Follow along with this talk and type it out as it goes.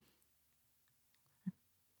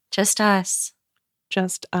Just us.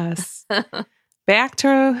 Just us. Back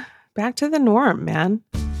to the norm, man.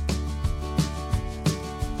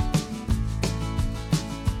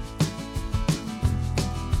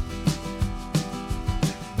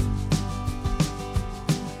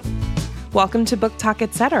 Welcome to Book Talk,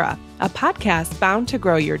 Etc., a podcast bound to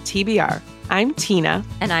grow your TBR. I'm Tina.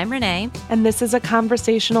 And I'm Renee. And this is a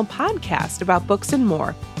conversational podcast about books and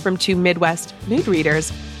more from two Midwest mood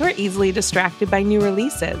readers who are easily distracted by new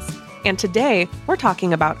releases. And today, we're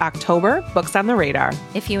talking about October Books on the Radar.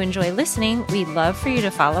 If you enjoy listening, we'd love for you to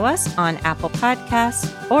follow us on Apple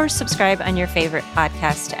Podcasts or subscribe on your favorite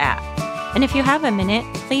podcast app. And if you have a minute,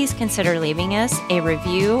 please consider leaving us a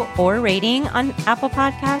review or rating on Apple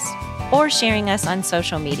Podcasts or sharing us on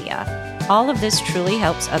social media. All of this truly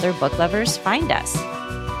helps other book lovers find us.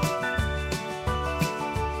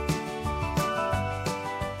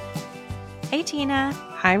 Hey, Tina.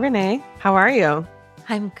 Hi, Renee. How are you?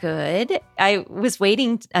 I'm good. I was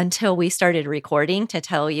waiting until we started recording to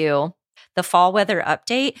tell you the fall weather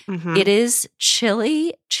update. Mm-hmm. It is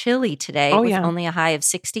chilly today with only a high of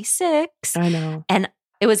 66. I know. And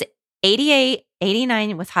it was 88,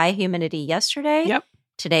 89 with high humidity yesterday. Yep.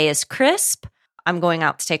 Today is crisp. I'm going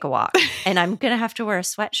out to take a walk and I'm going to have to wear a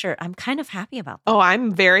sweatshirt. I'm kind of happy about that. Oh,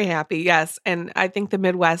 I'm very happy. Yes. And I think the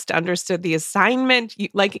Midwest understood the assignment.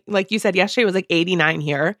 Like you said, yesterday it was like 89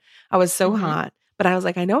 here. I was so hot, but I was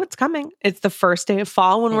like, I know it's coming. It's the first day of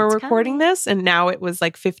fall when we're recording this. And now it was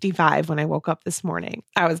like 55 when I woke up this morning.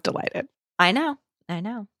 I was delighted. I know.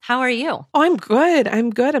 How are you? Oh, I'm good.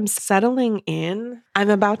 I'm settling in. I'm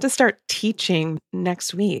about to start teaching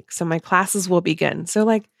next week. So my classes will begin. So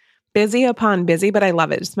like busy upon busy, but I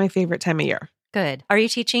love it. It's my favorite time of year. Good. Are you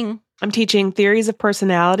teaching? I'm teaching theories of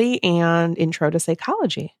personality and intro to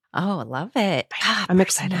psychology. Oh, I love it. I'm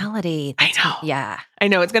excited. Personality. I know. Yeah. I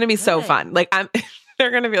know. It's going to be so fun. Like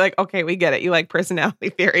they're going to be like, okay, we get it. You like personality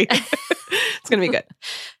theory. It's going to be good.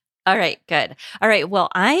 All right, good. All right, well,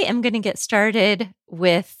 I am going to get started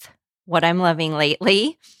with what I'm loving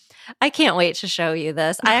lately. I can't wait to show you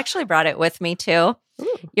this. I actually brought it with me too.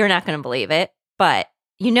 Ooh. You're not going to believe it, but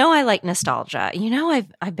you know I like nostalgia. You know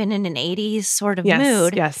I've been in an 80s sort of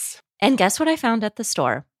mood. Yes. And guess what I found at the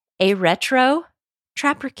store? A retro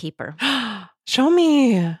Trapper Keeper. Show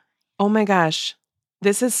me. Oh my gosh.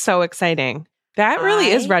 This is so exciting. That really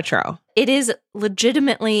is retro. It is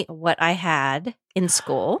legitimately what I had in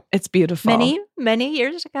school. It's beautiful. Many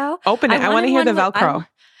years ago. Open it. I want to hear the Velcro.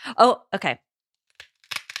 Oh, okay.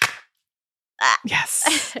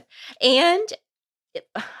 Yes. And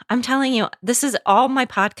I'm telling you, this is all my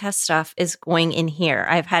podcast stuff is going in here.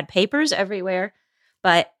 I've had papers everywhere,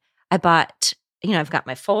 but I bought, I've got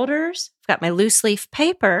my folders, I've got my loose leaf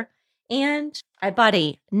paper, and I bought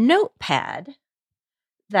a notepad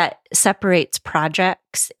that separates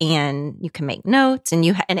projects and you can make notes and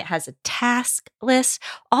and it has a task list.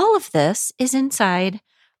 All of this is inside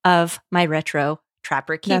of my retro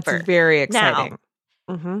Trapper Keeper. That's very exciting.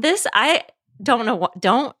 Now, this, I don't know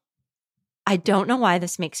why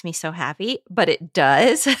this makes me so happy, but it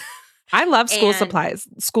does. I love school supplies.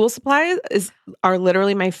 School supplies are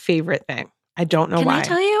literally my favorite thing. I don't know why. Can I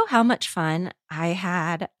tell you how much fun I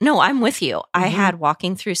had? No, I'm with you. I had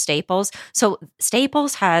walking through Staples. So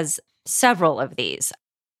Staples has several of these.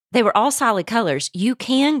 They were all solid colors. You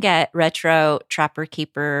can get retro Trapper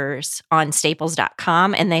Keepers on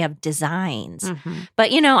staples.com and they have designs.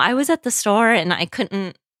 But I was at the store and I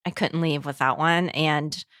couldn't leave without one.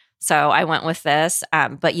 And so I went with this.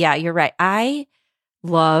 But yeah, you're right. I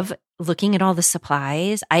love looking at all the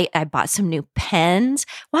supplies. I bought some new pens.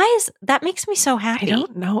 That makes me so happy? I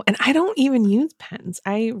don't know. And I don't even use pens.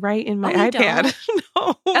 I write in my iPad.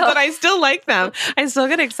 No, but I still like them. I still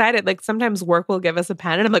get excited. Like sometimes work will give us a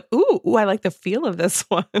pen and I'm like, ooh, I like the feel of this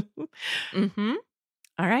one.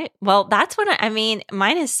 All right. Well, that's what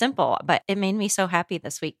mine is simple, but it made me so happy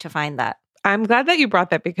this week to find that. I'm glad that you brought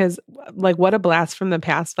that because like what a blast from the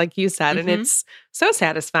past, like you said, and it's so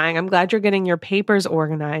satisfying. I'm glad you're getting your papers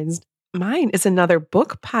organized. Mine is another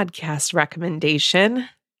book podcast recommendation.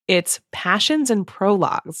 It's Passions and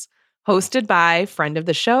Prologues, hosted by friend of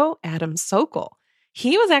the show, Adam Sokol.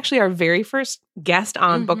 He was actually our very first guest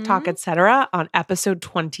on Book Talk, Etc. on episode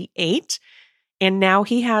 28. And now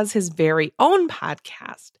he has his very own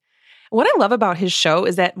podcast. What I love about his show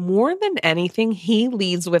is that more than anything, he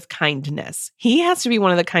leads with kindness. He has to be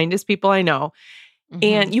one of the kindest people I know.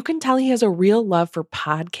 And you can tell he has a real love for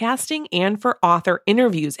podcasting and for author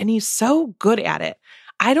interviews, and he's so good at it.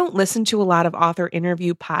 I don't listen to a lot of author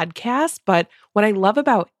interview podcasts, but what I love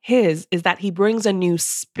about his is that he brings a new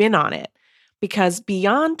spin on it. Because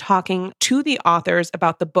beyond talking to the authors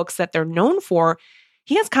about the books that they're known for,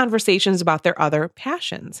 he has conversations about their other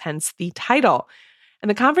passions, hence the title. And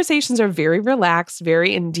the conversations are very relaxed,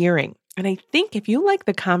 very endearing. And I think if you like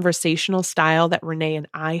the conversational style that Renee and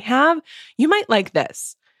I have, you might like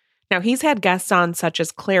this. Now, he's had guests on such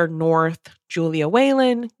as Claire North, Julia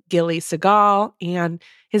Whalen, Gilly Segal, and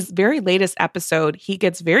his very latest episode, he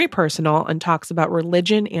gets very personal and talks about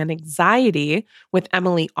religion and anxiety with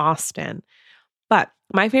Emily Austin. But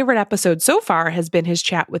my favorite episode so far has been his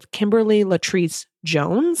chat with Kimberly Latrice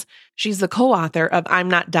Jones. She's the co-author of I'm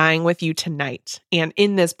Not Dying With You Tonight. And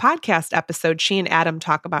in this podcast episode, she and Adam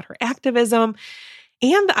talk about her activism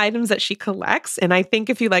and the items that she collects. And I think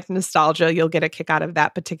if you like nostalgia, you'll get a kick out of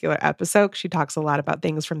that particular episode. She talks a lot about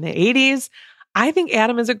things from the 80s. I think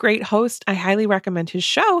Adam is a great host. I highly recommend his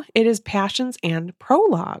show. It is Passions and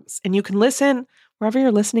Prologues, and you can listen wherever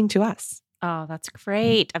you're listening to us. Oh, that's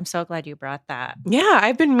great. I'm so glad you brought that. Yeah,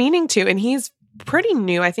 I've been meaning to, and he's pretty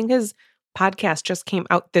new. I think his podcast just came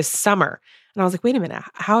out this summer. And I was like, wait a minute,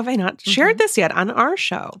 how have I not shared this yet on our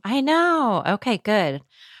show? I know. Okay, good.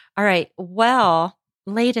 All right. Well,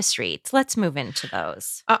 latest reads. Let's move into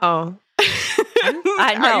those. Uh-oh.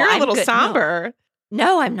 I know. You're a I'm little good. somber.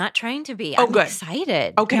 No, I'm not trying to be. Oh, I'm good.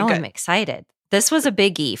 excited. Okay, no, good. I'm excited. This was a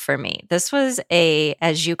biggie for me. This was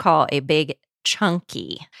as you call, a big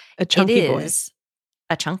chunky. A chunky boy. It is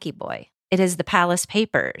a chunky boy. It is The Palace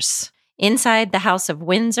Papers. Inside the House of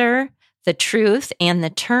Windsor, The Truth and the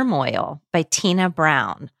Turmoil by Tina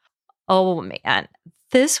Brown. Oh, man.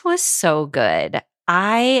 This was so good.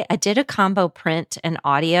 I did a combo print and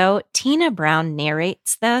audio. Tina Brown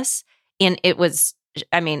narrates this, and it was,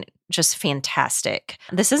 just fantastic.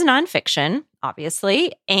 This is nonfiction,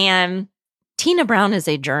 obviously, and Tina Brown is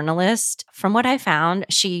a journalist. From what I found,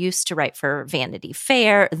 she used to write for Vanity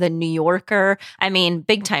Fair, The New Yorker.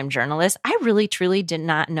 Big time journalist. I really, truly did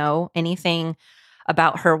not know anything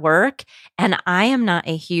about her work, and I am not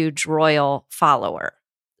a huge royal follower.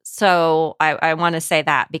 So I want to say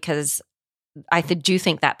that because I do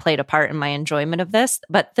think that played a part in my enjoyment of this.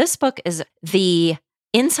 But this book is the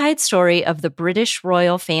inside story of the British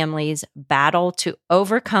royal family's battle to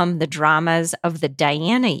overcome the dramas of the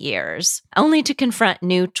Diana years, only to confront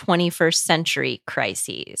new 21st century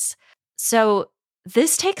crises. So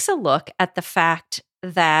this takes a look at the fact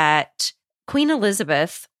that Queen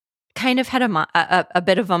Elizabeth kind of had a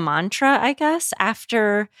bit of a mantra, I guess,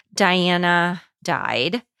 after Diana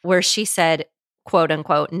died, where she said, quote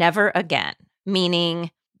unquote, never again,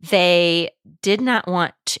 meaning they did not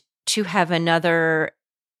want to have another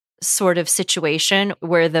sort of situation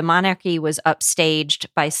where the monarchy was upstaged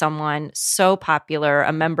by someone so popular,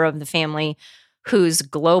 a member of the family whose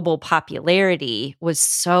global popularity was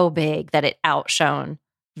so big that it outshone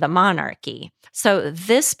the monarchy. So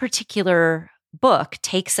this particular book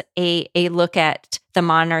takes a look at the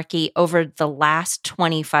monarchy over the last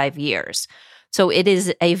 25 years. So it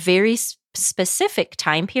is a very specific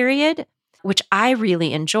time period, which I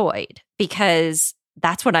really enjoyed because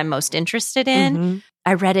that's what I'm most interested in. Mm-hmm.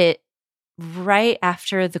 I read it right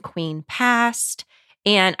after the Queen passed,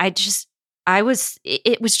 and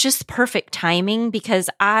it was just perfect timing because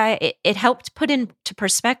it helped put into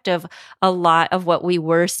perspective a lot of what we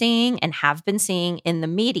were seeing and have been seeing in the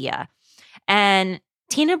media. And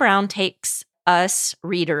Tina Brown takes us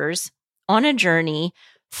readers on a journey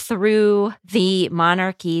through the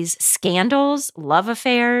monarchy's scandals, love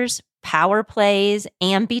affairs, power plays,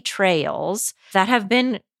 and betrayals that have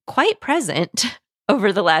been quite present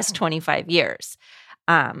over the last 25 years.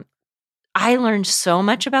 I learned so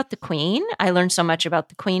much about the Queen. I learned so much about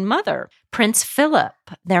the Queen Mother, Prince Philip,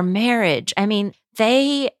 their marriage.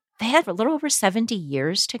 They had a little over 70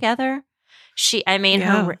 years together. They were in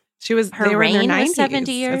their 90s.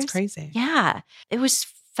 70 years. That's crazy. Yeah, it was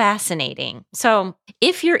fascinating. So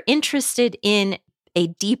if you're interested in a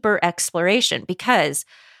deeper exploration, because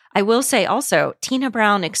I will say also, Tina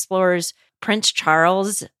Brown explores Prince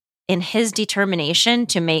Charles in his determination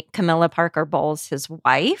to make Camilla Parker Bowles his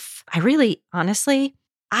wife. I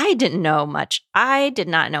did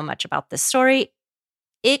not know much about this story.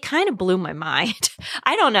 It kind of blew my mind.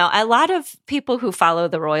 I don't know. A lot of people who follow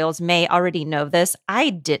the royals may already know this. I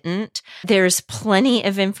didn't. There's plenty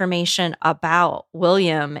of information about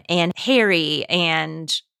William and Harry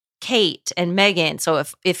and Kate and Meghan. So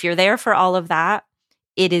if you're there for all of that,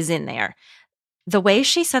 it is in there. The way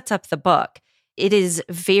she sets up the book, it is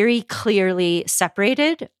very clearly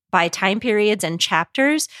separated by time periods and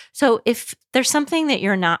chapters. So if there's something that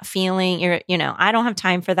you're not feeling, I don't have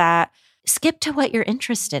time for that, skip to what you're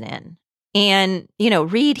interested in and,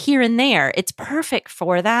 read here and there. It's perfect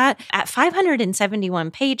for that. At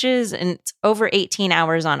 571 pages and it's over 18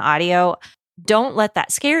 hours on audio, don't let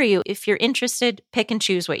that scare you. If you're interested, pick and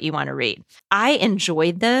choose what you want to read. I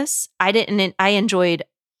enjoyed this. I enjoyed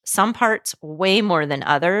some parts way more than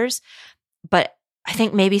others, but I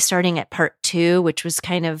think maybe starting at part 2, which was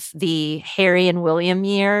kind of the Harry and William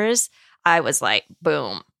years, I was like,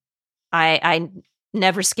 boom. I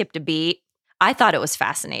never skipped a beat. I thought it was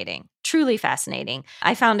fascinating, truly fascinating.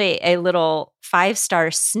 I found a little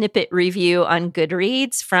 5-star snippet review on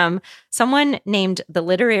Goodreads from someone named The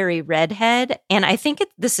Literary Redhead. And I think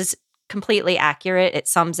this is completely accurate. It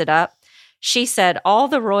sums it up. She said, all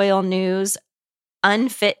the royal news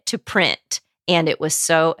unfit to print, and it was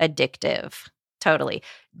so addictive. Totally.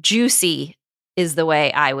 Juicy is the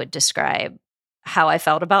way I would describe how I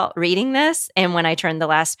felt about reading this. And when I turned the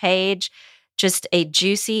last page, just a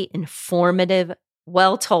juicy, informative,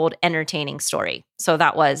 well-told, entertaining story. So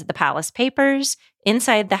that was The Palace Papers,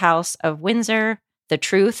 Inside the House of Windsor, The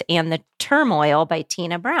Truth and the Turmoil by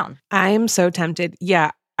Tina Brown. I am so tempted.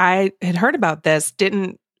 Yeah, I had heard about this.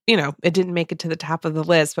 It didn't make it to the top of the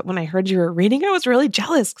list. But when I heard you were reading, I was really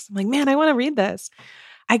jealous because I'm like, man, I want to read this.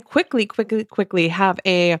 I quickly have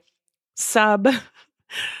a sub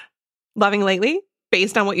Loving Lately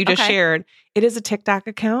based on what you just shared. It is a TikTok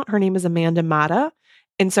account. Her name is Amanda Mata.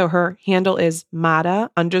 And so her handle is Mata_of_fact.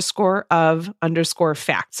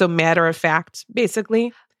 So matter of fact,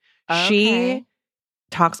 basically. Okay. She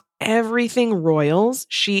talks everything royals.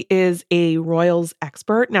 She is a royals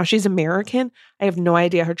expert. Now she's American. I have no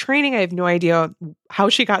idea her training. I have no idea how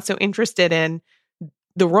she got so interested in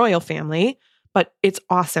the royal family, but it's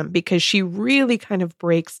awesome because she really kind of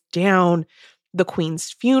breaks down the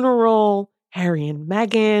Queen's funeral, Harry and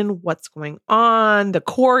Meghan, what's going on, the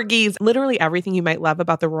corgis, literally everything you might love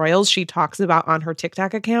about the royals, she talks about on her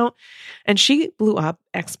TikTok account. And she blew up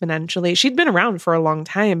exponentially. She'd been around for a long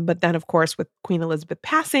time, but then, of course, with Queen Elizabeth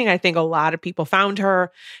passing, I think a lot of people found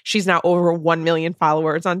her. She's now over 1 million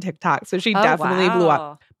followers on TikTok. So she definitely blew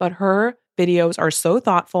up. But her videos are so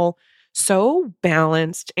thoughtful, so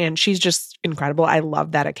balanced, and she's just incredible. I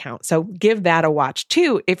love that account. So give that a watch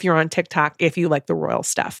too if you're on TikTok, if you like the royal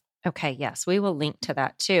stuff. Okay, yes, we will link to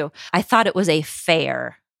that too. I thought it was a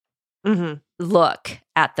fair look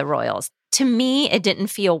at the royals. To me, it didn't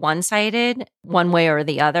feel one-sided one way or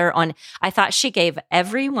the other. I thought she gave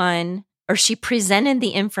everyone, or she presented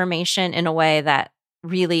the information in a way that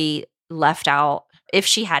really left out. If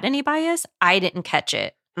she had any bias, I didn't catch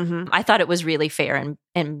it. I thought it was really fair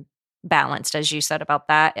and balanced, as you said about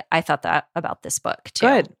that. I thought that about this book too.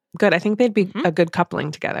 Good. I think they'd be a good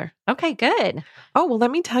coupling together. Okay, good. Oh, well,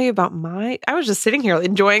 let me tell you about I was just sitting here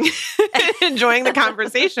enjoying the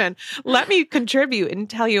conversation. Let me contribute and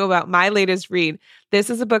tell you about my latest read. This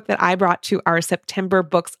is a book that I brought to our September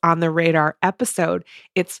Books on the Radar episode.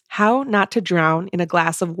 It's How Not to Drown in a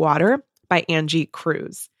Glass of Water by Angie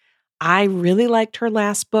Cruz. I really liked her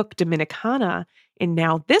last book, Dominicana, and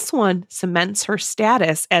now this one cements her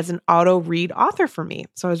status as an auto-read author for me.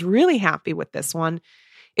 So I was really happy with this one.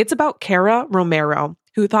 It's about Cara Romero,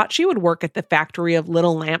 who thought she would work at the factory of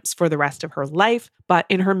little lamps for the rest of her life, but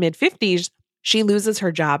in her mid-50s, she loses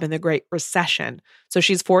her job in the Great Recession. So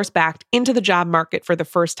she's forced back into the job market for the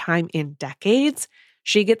first time in decades.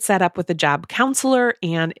 She gets set up with a job counselor,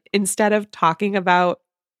 and instead of talking about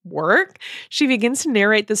work, she begins to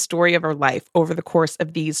narrate the story of her life over the course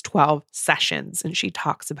of these 12 sessions. And she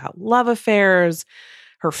talks about love affairs,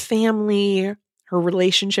 her family, her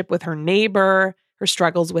relationship with her neighbor, her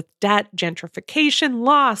struggles with debt, gentrification,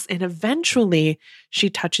 loss, and eventually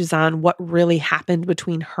she touches on what really happened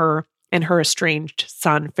between her and her estranged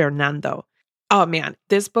son, Fernando. Oh man,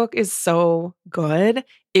 this book is so good.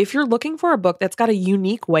 If you're looking for a book that's got a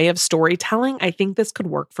unique way of storytelling, I think this could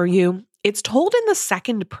work for you. It's told in the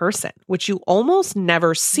second person, which you almost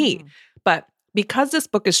never see. But because this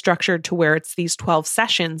book is structured to where it's these 12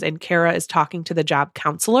 sessions and Cara is talking to the job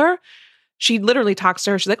counselor, she literally talks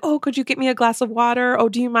to her. She's like, oh, could you get me a glass of water? Oh,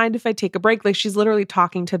 do you mind if I take a break? Like she's literally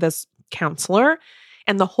talking to this counselor.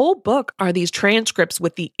 And the whole book are these transcripts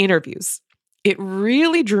with the interviews. It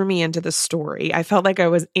really drew me into the story. I felt like I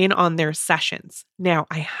was in on their sessions. Now,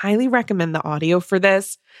 I highly recommend the audio for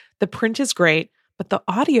this. The print is great, but the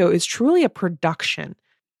audio is truly a production.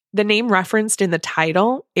 The name referenced in the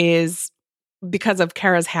title is because of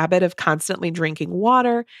Cara's habit of constantly drinking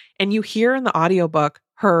water. And you hear in the audiobook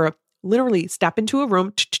her literally step into a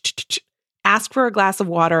room, ask for a glass of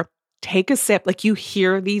water, take a sip. Like you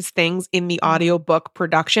hear these things in the audiobook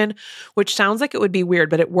production, which sounds like it would be weird,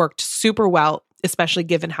 but it worked super well, especially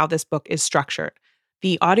given how this book is structured.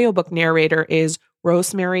 The audiobook narrator is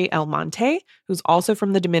Rosemary El Monte, who's also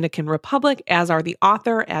from the Dominican Republic, as are the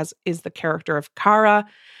author, as is the character of Cara.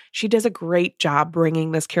 She does a great job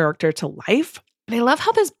bringing this character to life. And I love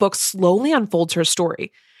how this book slowly unfolds her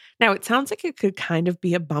story. Now, it sounds like it could kind of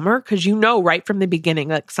be a bummer because you know right from the beginning,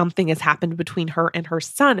 like something has happened between her and her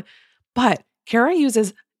son. But Kara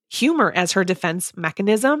uses humor as her defense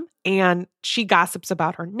mechanism, and she gossips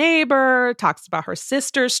about her neighbor, talks about her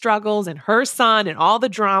sister's struggles and her son and all the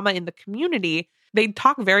drama in the community. They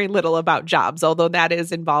talk very little about jobs, although that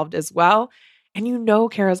is involved as well. And you know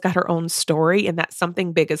Kara's got her own story and that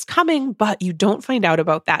something big is coming, but you don't find out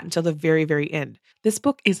about that until the very, very end. This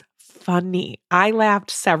book is funny. I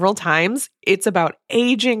laughed several times. It's about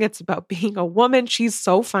aging. It's about being a woman. She's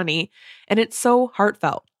so funny, and it's so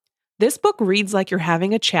heartfelt. This book reads like you're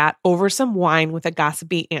having a chat over some wine with a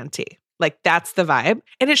gossipy auntie. Like, that's the vibe.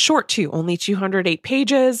 And it's short too, only 208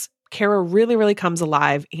 pages. Kara really, really comes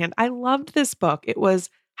alive. And I loved this book. It was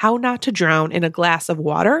How Not to Drown in a Glass of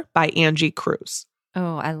Water by Angie Cruz.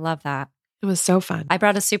 Oh, I love that. It was so fun. I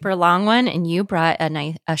brought a super long one and you brought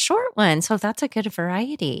a short one. So that's a good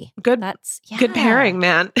variety. Good pairing,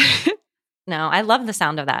 man. No, I love the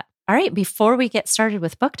sound of that. All right, before we get started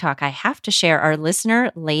with book talk, I have to share our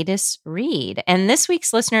listener latest read. And this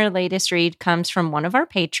week's listener latest read comes from one of our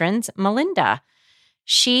patrons, Melinda.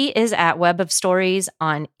 She is at Web of Stories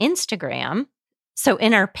on Instagram. So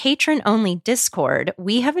in our patron-only Discord,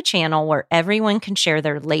 we have a channel where everyone can share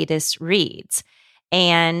their latest reads.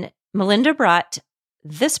 And Melinda brought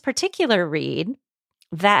this particular read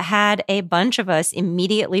that had a bunch of us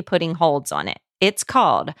immediately putting holds on it. It's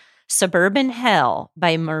called Suburban Hell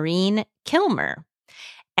by Maureen Kilmer.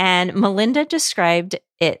 And Melinda described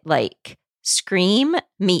it like Scream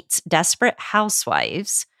meets Desperate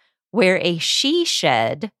Housewives, where a she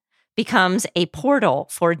shed becomes a portal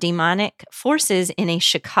for demonic forces in a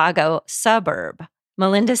Chicago suburb.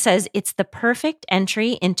 Melinda says it's the perfect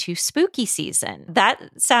entry into spooky season. That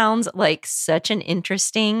sounds like such an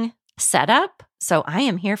interesting setup. So I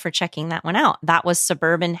am here for checking that one out. That was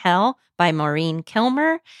Suburban Hell by Maureen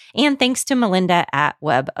Kilmer. And thanks to Melinda at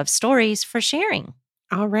Web of Stories for sharing.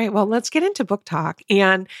 All right. Well, let's get into book talk.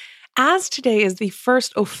 And as today is the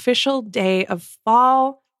first official day of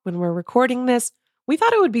fall when we're recording this, we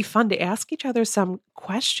thought it would be fun to ask each other some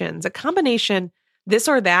questions, a combination this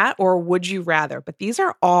or that, or would you rather? But these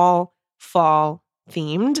are all fall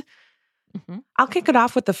themed. Mm-hmm. I'll kick it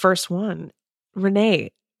off with the first one.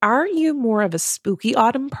 Renee, are you more of a spooky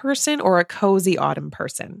autumn person or a cozy autumn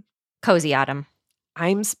person? Cozy autumn.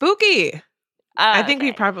 I'm spooky. I think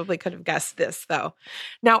we probably could have guessed this, though.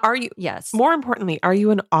 Now, are you, yes. More importantly, are you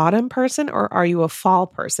an autumn person or are you a fall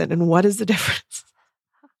person? And what is the difference?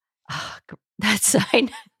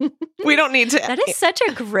 We don't need to. That is such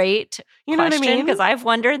a great you know question, what I mean? Because I've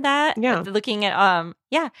wondered that. Yeah. Looking at,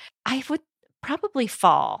 I would probably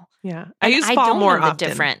fall. Yeah. I use fall more often. The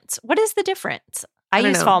difference. What is the difference? I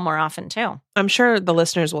use fall more often too. I'm sure the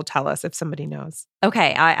listeners will tell us if somebody knows.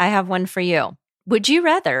 Okay. I have one for you. Would you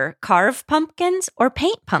rather carve pumpkins or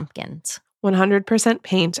paint pumpkins? 100%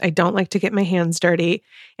 paint. I don't like to get my hands dirty.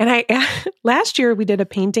 And last year we did a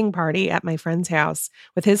painting party at my friend's house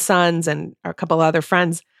with his sons and a couple other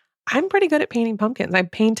friends. I'm pretty good at painting pumpkins. I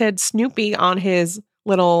painted Snoopy on his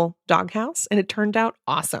little doghouse and it turned out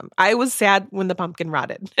awesome. I was sad when the pumpkin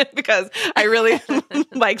rotted because I really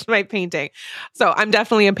liked my painting. So I'm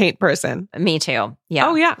definitely a paint person. Me too. Yeah.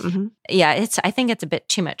 Oh yeah. Mm-hmm. Yeah. I think it's a bit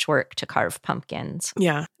too much work to carve pumpkins.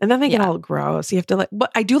 Yeah. And then they get all gross. You have to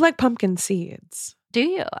but I do like pumpkin seeds. Do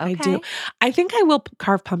you? Okay. I do. I think I will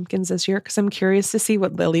carve pumpkins this year because I'm curious to see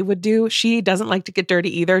what Lily would do. She doesn't like to get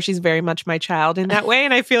dirty either. She's very much my child in that way.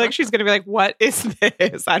 And I feel like she's going to be like, what is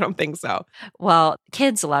this? I don't think so. Well,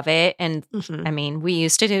 kids love it. And I mean, we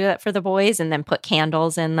used to do that for the boys and then put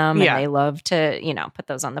candles in them. And they love to, put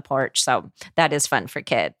those on the porch. So that is fun for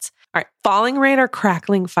kids. All right. Falling rain or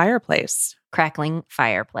crackling fireplace? Crackling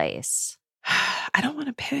fireplace. I don't want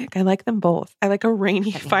to pick. I like them both. I like a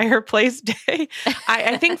rainy fireplace day.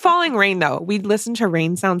 I think falling rain, though. We listen to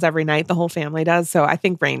rain sounds every night. The whole family does. So I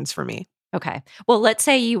think rain's for me. Okay. Well, let's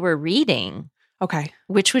say you were reading. Okay.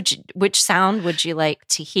 Which sound would you like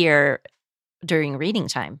to hear during reading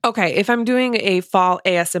time? Okay. If I'm doing a fall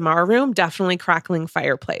ASMR room, definitely crackling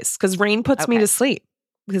fireplace because rain puts me to sleep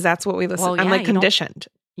because that's what we listen. Well, I'm like conditioned.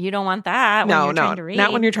 You don't want that when you're trying to read.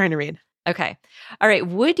 Not when you're trying to read. Okay. All right.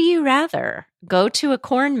 Would you rather go to a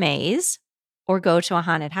corn maze or go to a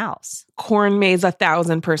haunted house? Corn maze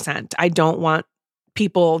 1,000%. I don't want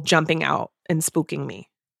people jumping out and spooking me.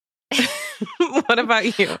 What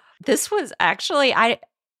about you? This was actually, I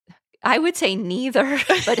would say neither,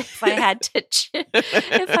 but if I had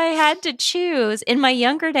to choose, in my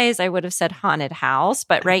younger days, I would have said haunted house,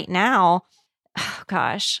 but right now, oh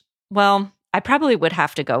gosh, well, I probably would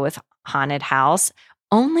have to go with haunted house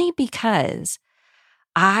only because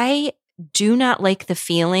I do not like the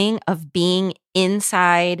feeling of being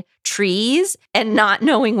inside trees and not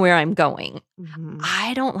knowing where I'm going.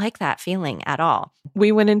 I don't like that feeling at all.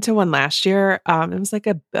 We went into one last year. It was like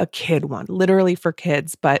a kid one, literally for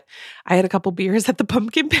kids, but I had a couple beers at the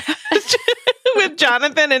pumpkin patch with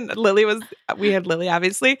Jonathan, and we had Lily,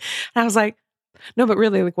 obviously. And I was like, no, but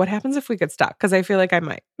really, like, what happens if we get stuck? Because I feel like I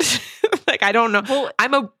might. Like, I don't know. Well,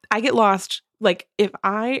 I get lost. Like, if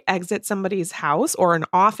I exit somebody's house or an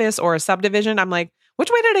office or a subdivision, I'm like, which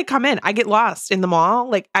way did I come in? I get lost in the mall.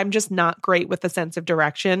 Like, I'm just not great with the sense of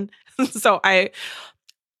direction. So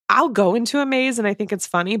I'll go into a maze and I think it's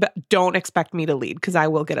funny, but don't expect me to lead because I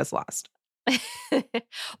will get us lost.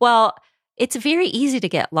 Well, it's very easy to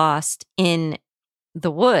get lost in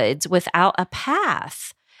the woods without a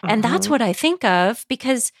path. And that's what I think of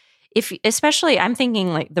because especially I'm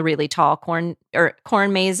thinking like the really tall corn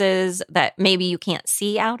mazes that maybe you can't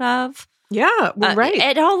see out of. Yeah, well, right.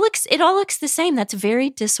 It all looks the same. That's very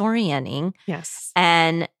disorienting. Yes.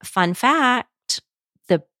 And fun fact,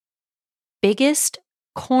 the biggest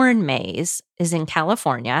corn maze is in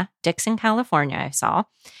California, Dixon, California, I saw.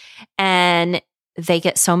 And they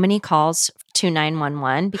get so many calls to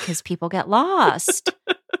 911 because people get lost.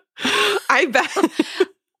 I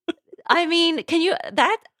bet. I mean,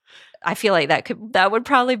 I feel like that would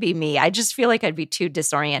probably be me. I just feel like I'd be too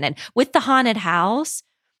disoriented. With the haunted house,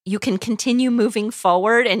 you can continue moving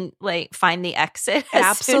forward and like find the exit.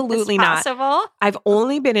 Absolutely not. I've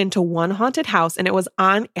only been into one haunted house and it was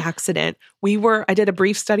on accident. I did a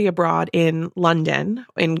brief study abroad in London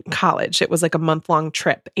in college. It was like a month-long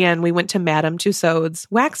trip and we went to Madame Tussauds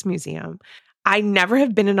Wax Museum. I never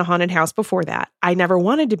have been in a haunted house before that. I never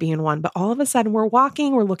wanted to be in one, but all of a sudden we're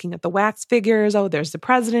looking at the wax figures. Oh, there's the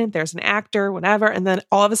president, there's an actor, whatever. And then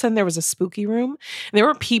all of a sudden there was a spooky room and there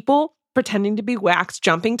were people pretending to be wax,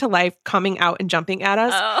 jumping to life, coming out and jumping at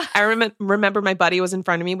us. Oh. I remember my buddy was in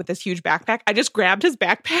front of me with this huge backpack. I just grabbed his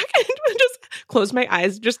backpack and just closed my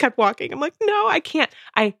eyes, just kept walking. I'm like, no, I can't.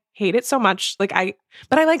 I hate it so much. But I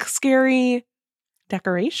like scary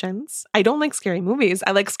decorations. I don't like scary movies.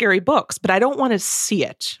 I like scary books, but I don't want to see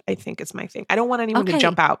it, I think is my thing. I don't want anyone to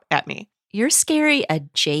jump out at me. You're scary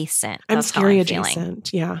adjacent. I'm scary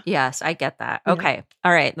adjacent. Yeah. Yes, I get that. Okay. Yeah.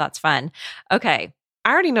 All right. That's fun. Okay.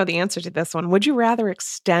 I already know the answer to this one. Would you rather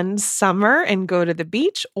extend summer and go to the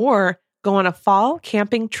beach or go on a fall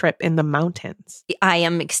camping trip in the mountains? I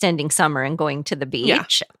am extending summer and going to the beach.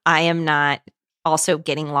 Yeah. I am not also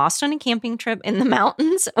getting lost on a camping trip in the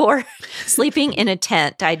mountains or sleeping in a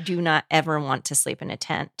tent. I do not ever want to sleep in a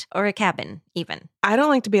tent or a cabin even. I don't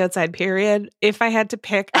like to be outside, period. If I had to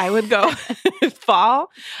pick, I would go fall.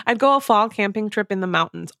 I'd go a fall camping trip in the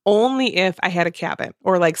mountains only if I had a cabin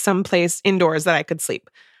or like someplace indoors that I could sleep.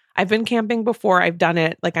 I've been camping before. I've done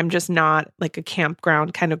it. Like I'm just not like a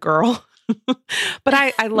campground kind of girl. But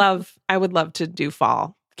I would love to do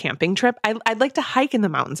fall camping trip. I'd like to hike in the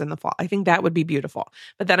mountains in the fall. I think that would be beautiful.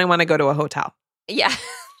 But then I want to go to a hotel. Yeah.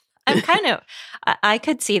 I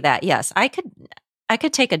could see that. Yes. I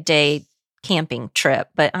could take a day camping trip,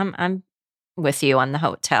 but I'm with you on the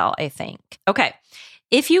hotel, I think. Okay.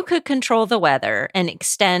 If you could control the weather and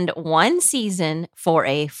extend one season for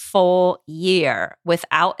a full year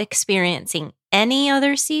without experiencing any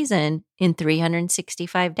other season in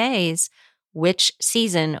 365 days, which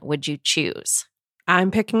season would you choose?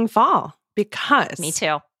 I'm picking fall because me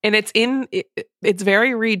too. And it's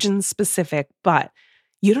very region specific, but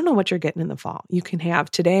you don't know what you're getting in the fall. You can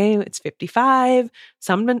have today, it's 55.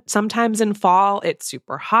 Sometimes in fall, it's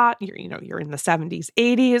super hot. You're in the 70s,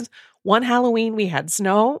 80s. One Halloween, we had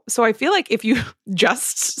snow. So I feel like if you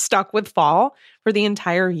just stuck with fall for the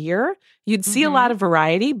entire year, you'd see a lot of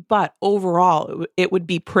variety, but overall, it would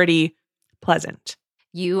be pretty pleasant.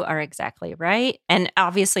 You are exactly right. And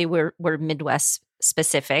obviously, we're Midwest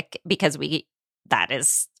specific because that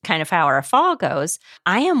is kind of how our fall goes.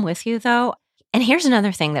 I am with you though. And here's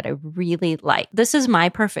another thing that I really like. This is my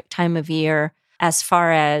perfect time of year as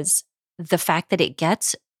far as the fact that it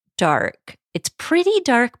gets dark. It's pretty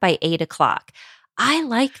dark by 8 o'clock. I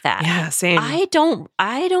like that. Yeah, same. I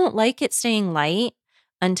don't like it staying light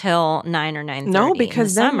until 9 or 9:30. No,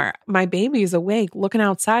 because in the then summer. My baby's awake looking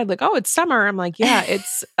outside like, oh, it's summer. I'm like, yeah,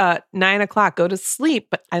 it's 9 o'clock. Go to sleep.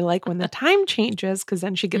 But I like when the time changes because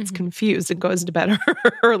then she gets confused and goes to bed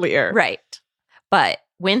earlier. Right. But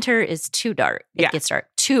winter is too dark. It gets dark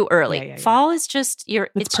too early. Yeah. Fall is just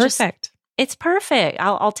it's perfect. It's perfect.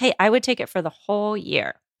 I would take it for the whole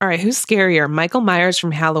year. All right, who's scarier, Michael Myers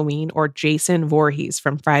from Halloween or Jason Voorhees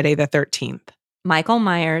from Friday the 13th? Michael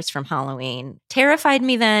Myers from Halloween terrified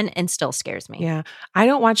me then and still scares me. Yeah. I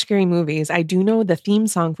don't watch scary movies. I do know the theme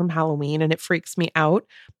song from Halloween and it freaks me out.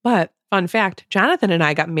 But fun fact, Jonathan and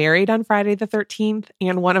I got married on Friday the 13th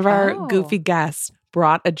and one of our goofy guests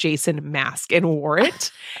brought a Jason mask and wore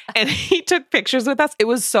it. And he took pictures with us. It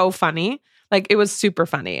was so funny. Like it was super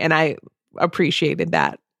funny. And I appreciated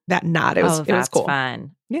that nod. It was cool.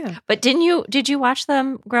 Fun. Yeah. But did you watch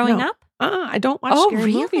them growing up? I don't watch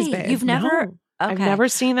scary movies, babe. You've never? No. Okay. I've never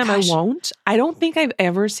seen them. Gosh. I won't. I don't think I've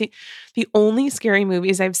ever seen. The only scary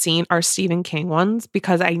movies I've seen are Stephen King ones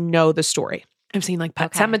because I know the story. I've seen like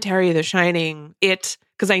Pet Sematary, The Shining, It,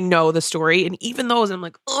 because I know the story. And even those, I'm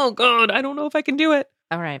like, oh God, I don't know if I can do it.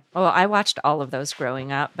 All right. Well, I watched all of those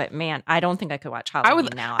growing up, but man, I don't think I could watch Halloween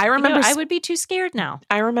now. I remember I would be too scared now.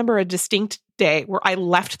 I remember a distinct day where I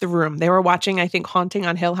left the room. They were watching, I think, Haunting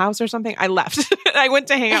on Hill House or something. I left. I went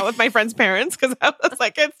to hang out with my friend's parents because I was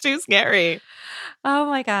like, it's too scary. Oh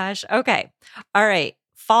my gosh. Okay. All right.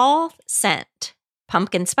 Fall scent,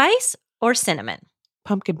 pumpkin spice or cinnamon?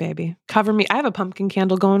 Pumpkin, baby. Cover me. I have a pumpkin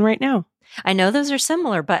candle going right now. I know those are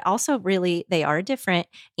similar, but also really they are different.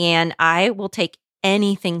 And I will take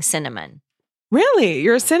anything cinnamon. Really?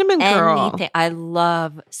 You're a cinnamon girl. Anything. I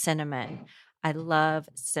love cinnamon.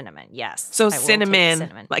 Yes. So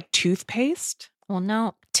cinnamon, like toothpaste? Well,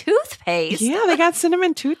 no. Toothpaste? Yeah, they got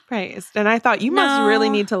cinnamon toothpaste. And I thought you must really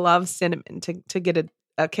need to love cinnamon to get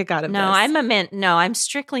a kick out of this. No, I'm a mint. No, I'm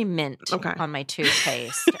strictly mint on my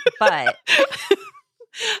toothpaste. But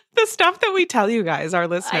the stuff that we tell you guys, our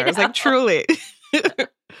listeners, like truly.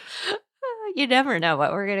 You never know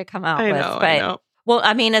what we're going to come out with. I know. Well,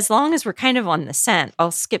 I mean, as long as we're kind of on the scent,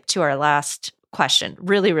 I'll skip to our last question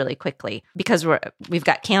really, really quickly because we've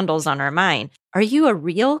got candles on our mind. Are you a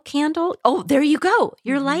real candle? Oh, there you go.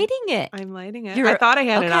 You're lighting it. I'm lighting it. I thought I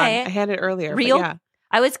had it on. I had it earlier. Real? But yeah.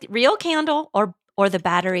 I was real candle or the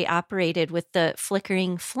battery operated with the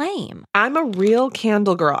flickering flame. I'm a real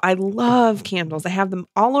candle girl. I love candles. I have them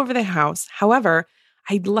all over the house. However,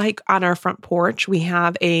 I like on our front porch, we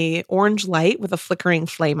have a orange light with a flickering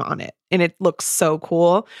flame on it. And it looks so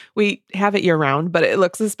cool. We have it year round, but it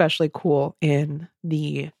looks especially cool in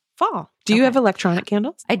the fall. Do you have electronic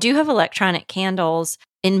candles? I do have electronic candles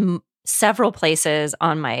in several places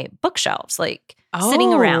on my bookshelves, like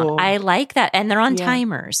sitting around. I like that. And they're on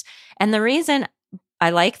timers. And the reason I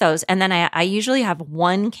like those, and then I usually have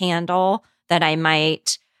one candle that I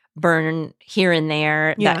might burn here and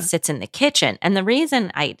there that sits in the kitchen. And the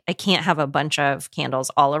reason I can't have a bunch of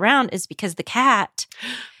candles all around is because the cat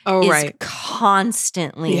is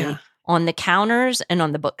constantly on the counters and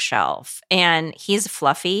on the bookshelf. And he's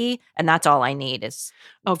fluffy, and that's all I need is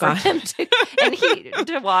for him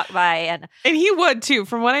to walk by. And he would too,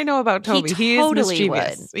 from what I know about Toby. He totally is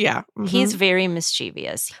mischievous. Would. Yeah. Mm-hmm. He's very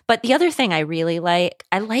mischievous. But the other thing I really like,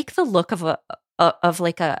 I like the look of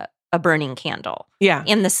a burning candle. Yeah.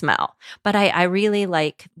 And the smell. But I really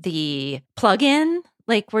like the plug-in,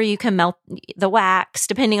 like where you can melt the wax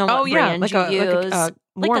depending on what brand you use. Like a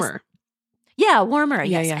warmer. Warmer.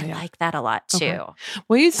 Yes, I like that a lot too. Okay.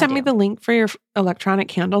 Will you send me the link for your electronic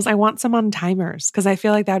candles? I want some on timers because I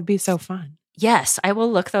feel like that would be so fun. Yes, I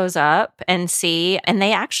will look those up and see. And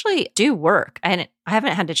they actually do work. And I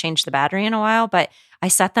haven't had to change the battery in a while, but I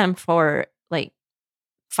set them for like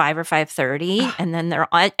 5 or 5:30, and then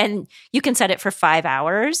they're on. And you can set it for 5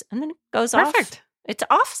 hours, and then it goes off. Perfect. It's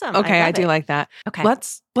awesome. Okay, I do like that. Okay,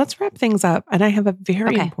 let's wrap things up. And I have a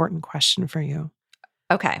very important question for you.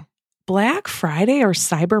 Okay. Black Friday or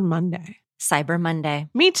Cyber Monday? Cyber Monday.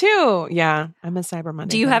 Me too. Yeah, I'm a Cyber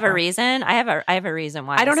Monday. Do you have a reason? I have a reason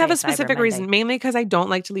why. I don't have a specific reason, mainly because I don't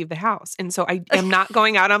like to leave the house. And so I am not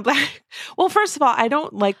going out on Black. Well, first of all, I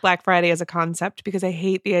don't like Black Friday as a concept because I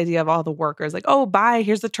hate the idea of all the workers like, oh, bye,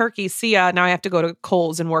 here's the turkey. See ya. Now I have to go to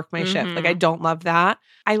Kohl's and work my shift. Like, I don't love that.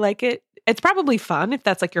 I like it. It's probably fun if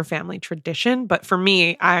that's like your family tradition. But for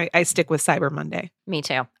me, I stick with Cyber Monday. Me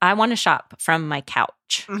too. I want to shop from my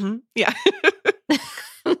couch. Mm-hmm. Yeah.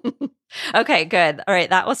 Okay, good. All right,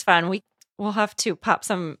 that was fun. We'll have to pop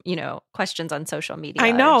some, questions on social media.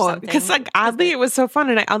 I know, because like oddly, it was so fun,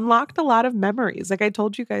 and I unlocked a lot of memories. Like I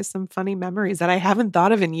told you guys some funny memories that I haven't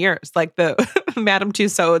thought of in years, like the Madame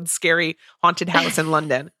Tussauds scary haunted house in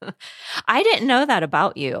London. I didn't know that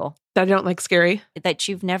about you. That I don't like scary. That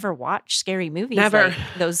you've never watched scary movies. Never. Like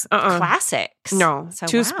those classics. No, so,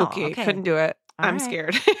 too spooky. Okay. Couldn't do it. I'm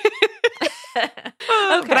scared.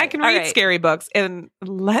 But I can read scary books. And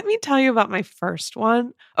let me tell you about my first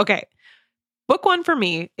one. Okay. Book one for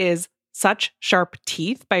me is Such Sharp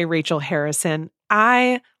Teeth by Rachel Harrison.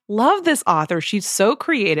 I love this author. She's so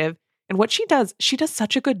creative. And what she does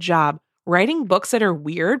such a good job writing books that are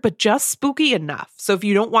weird, but just spooky enough. So if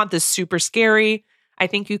you don't want this super scary, I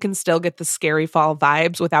think you can still get the scary fall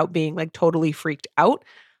vibes without being like totally freaked out.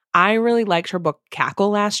 I really liked her book Cackle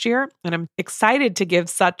last year, and I'm excited to give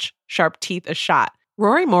Such Sharp Teeth a shot.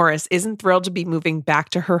 Rory Morris isn't thrilled to be moving back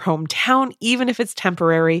to her hometown, even if it's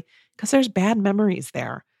temporary, because there's bad memories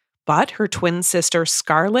there. But her twin sister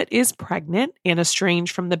Scarlett is pregnant and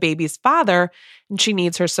estranged from the baby's father, and she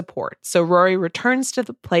needs her support. So Rory returns to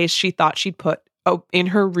the place she thought she'd put in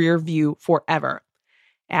her rear view forever.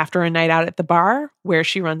 After a night out at the bar, where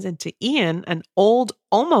she runs into Ian, an old,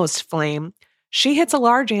 almost flame, she hits a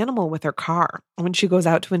large animal with her car. When she goes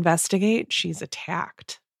out to investigate, she's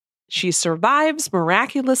attacked. She survives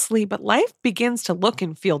miraculously, but life begins to look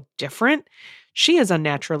and feel different. She is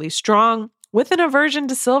unnaturally strong, with an aversion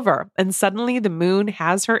to silver, and suddenly the moon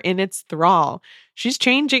has her in its thrall. She's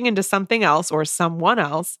changing into something else or someone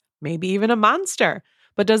else, maybe even a monster.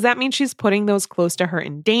 But does that mean she's putting those close to her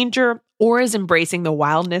in danger, or is embracing the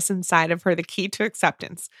wildness inside of her the key to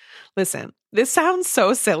acceptance? Listen, this sounds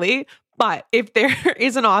so silly, but if there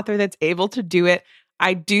is an author that's able to do it,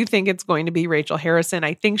 I do think it's going to be Rachel Harrison.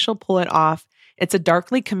 I think she'll pull it off. It's a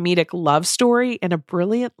darkly comedic love story and a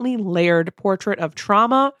brilliantly layered portrait of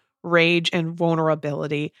trauma, rage, and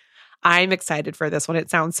vulnerability. I'm excited for this one. It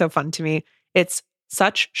sounds so fun to me. It's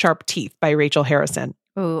Such Sharp Teeth by Rachel Harrison.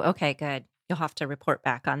 Oh, okay, good. You'll have to report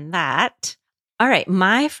back on that. All right,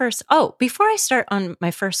 before I start on my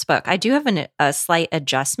first book, I do have a slight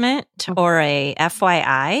adjustment or a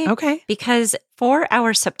FYI. Okay. Because for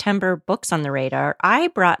our September Books on the Radar, I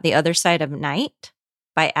brought The Other Side of Night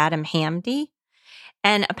by Adam Hamdy.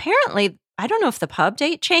 And apparently, I don't know if the pub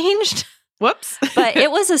date changed. Whoops. But it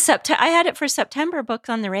was I had it for September Books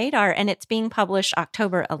on the Radar, and it's being published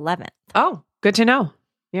October 11th. Oh, good to know.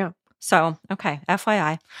 Yeah. So, okay,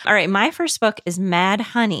 FYI. All right, my first book is Mad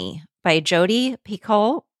Honey by Jodi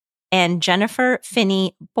Picoult and Jennifer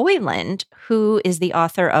Finney Boyland, who is the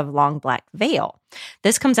author of Long Black Veil.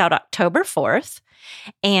 This comes out October 4th,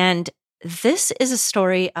 and this is a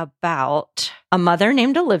story about a mother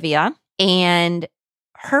named Olivia, and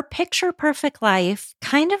her picture-perfect life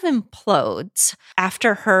kind of implodes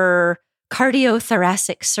after her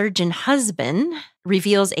cardiothoracic surgeon husband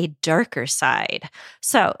reveals a darker side.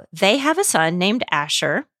 So they have a son named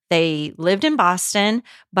Asher. They lived in Boston,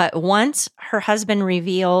 but once her husband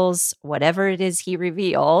reveals whatever it is he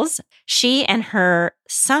reveals, she and her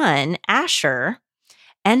son, Asher,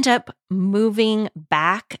 end up moving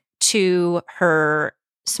back to her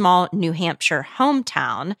small New Hampshire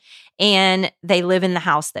hometown, and they live in the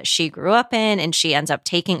house that she grew up in, and she ends up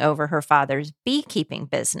taking over her father's beekeeping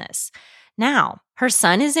business. Now, her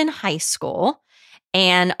son is in high school,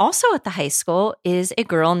 and also at the high school is a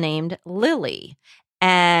girl named Lily.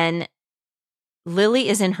 And Lily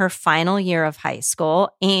is in her final year of high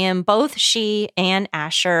school, and both she and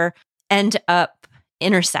Asher end up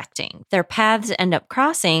intersecting. Their paths end up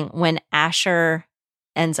crossing when Asher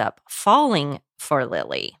ends up falling for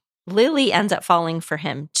Lily. Lily ends up falling for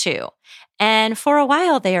him too. And for a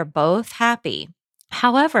while, they are both happy.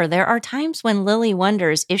 However, there are times when Lily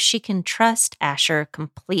wonders if she can trust Asher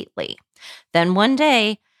completely. Then one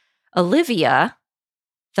day, Olivia,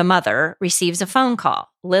 the mother, receives a phone call.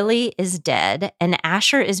 Lily is dead, and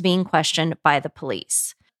Asher is being questioned by the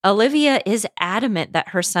police. Olivia is adamant that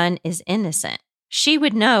her son is innocent. She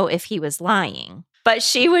would know if he was lying, but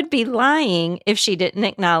she would be lying if she didn't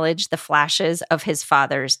acknowledge the flashes of his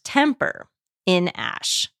father's temper in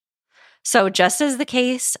Ash. So just as the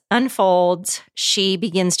case unfolds, she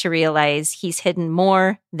begins to realize he's hidden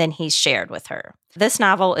more than he's shared with her. This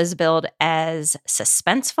novel is billed as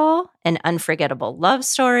suspenseful, an unforgettable love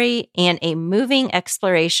story, and a moving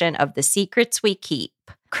exploration of the secrets we keep.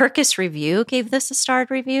 Kirkus Review gave this a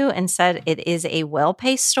starred review and said it is a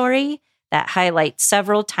well-paced story that highlights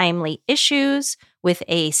several timely issues with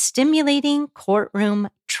a stimulating courtroom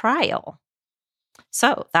trial.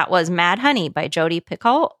 So that was Mad Honey by Jodi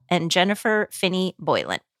Picoult and Jennifer Finney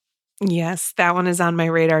Boyland. Yes, that one is on my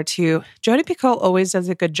radar too. Jodi Picoult always does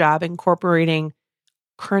a good job incorporating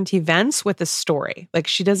current events with a story. Like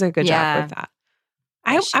she does a good job with that.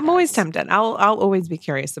 I'm always tempted. I'll always be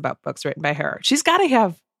curious about books written by her. She's got to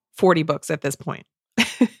have 40 books at this point.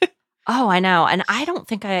 Oh, I know. And I don't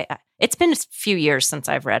think it's been a few years since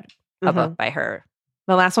I've read a book by her.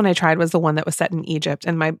 The last one I tried was the one that was set in Egypt,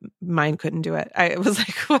 and my mind couldn't do it. I was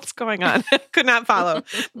like, what's going on? Could not follow.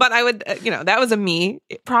 But I would, that was a me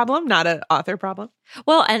problem, not an author problem.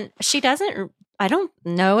 Well, and I don't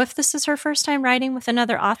know if this is her first time writing with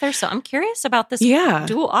another author, so I'm curious about this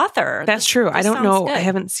dual author. That's true. I don't know. Good. I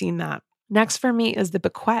haven't seen that. Next for me is The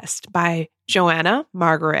Bequest by Joanna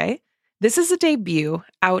Margaret. This is a debut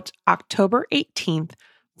out October 18th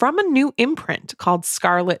from a new imprint called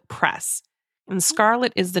Scarlet Press. And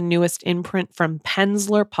Scarlet is the newest imprint from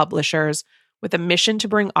Penzler Publishers with a mission to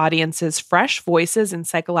bring audiences fresh voices in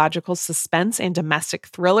psychological suspense and domestic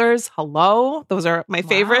thrillers. Hello, those are my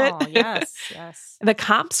favorite. Wow, yes, yes. The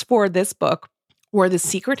comps for this book were The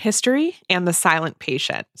Secret History and The Silent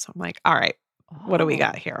Patient. So I'm like, all right, what do we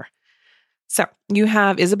got here? So you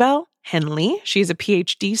have Isabel Henley. She's a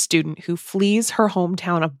PhD student who flees her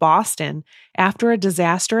hometown of Boston after a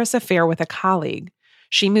disastrous affair with a colleague.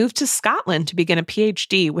 She moved to Scotland to begin a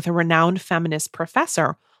PhD with a renowned feminist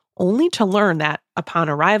professor, only to learn that, upon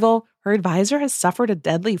arrival, her advisor has suffered a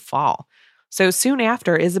deadly fall. So soon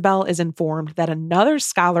after, Isabel is informed that another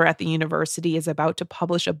scholar at the university is about to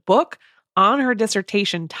publish a book on her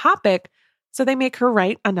dissertation topic, so they make her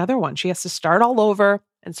write another one. She has to start all over,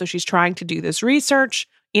 and so she's trying to do this research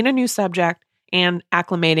in a new subject and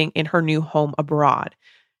acclimating in her new home abroad.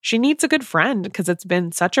 She needs a good friend because it's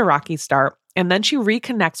been such a rocky start, and then she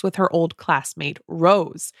reconnects with her old classmate,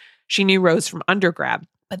 Rose. She knew Rose from undergrad,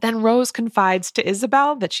 but then Rose confides to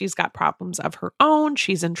Isabel that she's got problems of her own,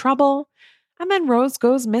 she's in trouble, and then Rose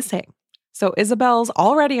goes missing. So Isabel's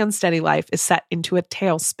already unsteady life is set into a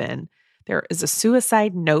tailspin. There is a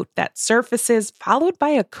suicide note that surfaces, followed by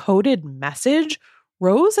a coded message.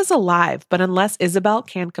 Rose is alive, but unless Isabel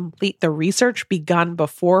can complete the research begun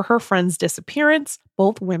before her friend's disappearance,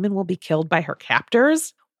 both women will be killed by her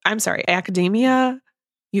captors. I'm sorry, academia,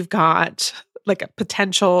 you've got like a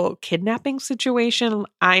potential kidnapping situation.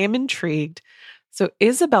 I am intrigued. So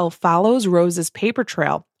Isabel follows Rose's paper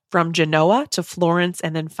trail from Genoa to Florence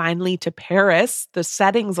and then finally to Paris, the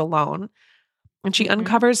settings alone. And she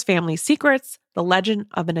uncovers family secrets, the legend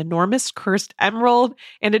of an enormous cursed emerald,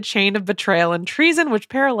 and a chain of betrayal and treason, which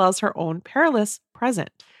parallels her own perilous present.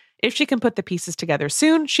 If she can put the pieces together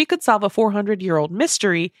soon, she could solve a 400-year-old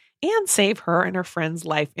mystery and save her and her friend's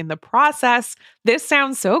life in the process. This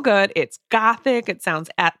sounds so good. It's gothic. It sounds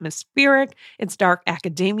atmospheric. It's dark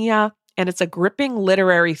academia, and it's a gripping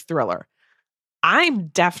literary thriller. I'm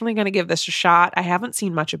definitely going to give this a shot. I haven't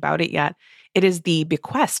seen much about it yet. It is The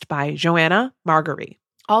Bequest by Joanna Marguerite.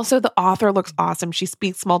 Also, the author looks awesome. She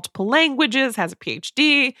speaks multiple languages, has a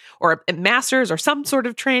PhD or a master's or some sort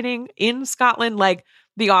of training in Scotland. Like,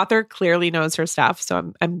 the author clearly knows her stuff.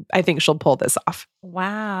 So I think she'll pull this off.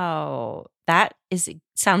 Wow. That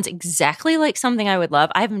sounds exactly like something I would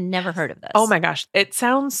love. I've never heard of this. Oh my gosh. It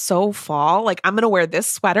sounds so fall. Like, I'm going to wear this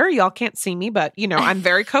sweater. Y'all can't see me, but I'm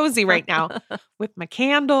very cozy right now with my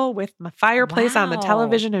candle, with my fireplace on the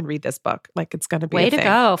television and read this book. Like, it's going to be Way a to thing.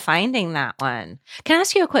 go finding that one. Can I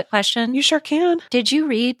ask you a quick question? You sure can. Did you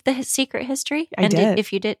read The Secret History? I did.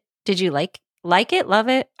 If you did you like it? Love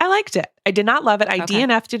it? I liked it. I did not love it. I Okay.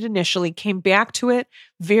 DNF'd it initially, came back to it.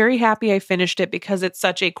 Very happy I finished it because it's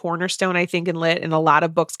such a cornerstone, I think, in lit, and a lot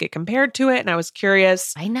of books get compared to it. And I was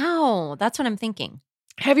curious. I know. That's what I'm thinking.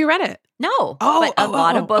 Have you read it? No, but a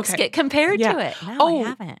lot of books okay. get compared Yeah. to it. No, I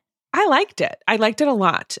haven't. I liked it. I liked it a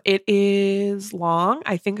lot. It is long.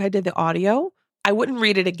 I think I did the audio. I wouldn't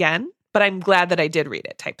read it again, but I'm glad that I did read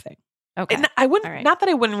it, type thing. Okay. And I wouldn't, All right. not that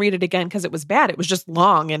I wouldn't read it again because it was bad. It was just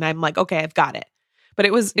long, and I'm like, okay, I've got it. But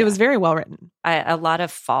it was very well written. A lot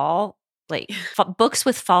of fall, books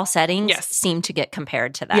with fall settings Yes. seem to get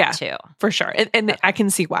compared to that too. For sure. And I can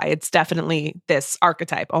see why. It's definitely this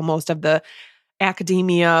archetype almost of the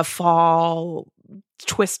academia fall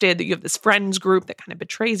twisted. You have this friends group that kind of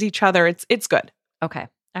betrays each other. It's good. Okay.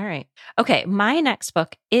 All right. Okay. My next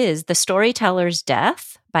book is The Storyteller's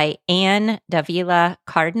Death by Anne Davila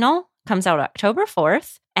Cardinal. Comes out October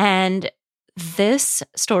 4th. And this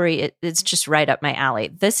story is just right up my alley.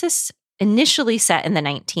 This is initially set in the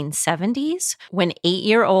 1970s when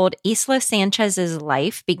 8-year-old Isla Sanchez's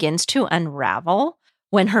life begins to unravel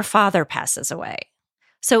when her father passes away.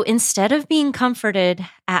 So instead of being comforted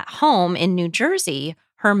at home in New Jersey,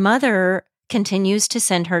 her mother continues to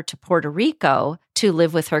send her to Puerto Rico to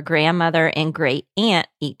live with her grandmother and great aunt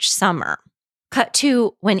each summer. Cut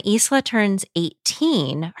to when Isla turns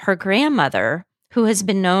 18, her grandmother, who has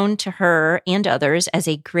been known to her and others as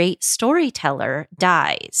a great storyteller,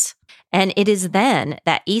 dies. And it is then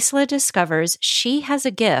that Isla discovers she has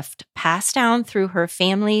a gift passed down through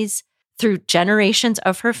through generations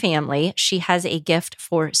of her family. She has a gift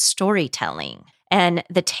for storytelling. And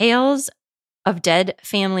the tales of dead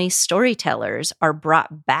family storytellers are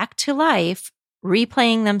brought back to life,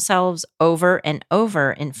 replaying themselves over and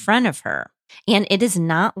over in front of her. And it is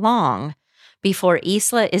not long before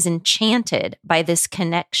Isla is enchanted by this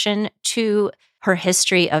connection to her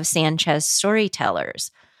history of Sanchez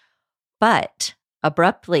storytellers. But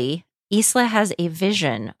abruptly, Isla has a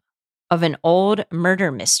vision of an old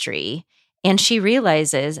murder mystery, and she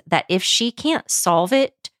realizes that if she can't solve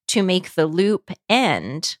it to make the loop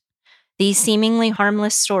end, these seemingly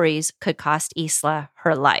harmless stories could cost Isla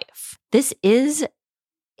her life. This is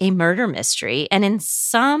a murder mystery, and in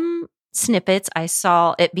some snippets, I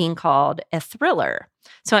saw it being called a thriller.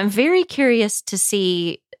 So I'm very curious to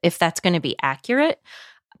see if that's going to be accurate.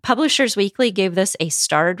 Publishers Weekly gave this a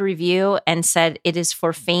starred review and said it is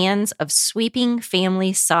for fans of sweeping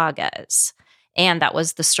family sagas. And that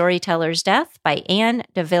was The Storyteller's Death by Anne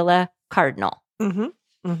Davila Cardinal.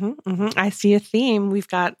 I see a theme. We've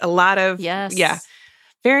got a lot of,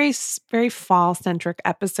 very, very fall-centric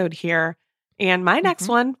episode here. And my next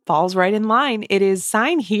one falls right in line. It is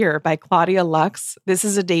Sign Here by Claudia Lux. This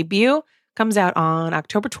is a debut. Comes out on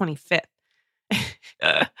October 25th.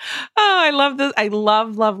 I love this. I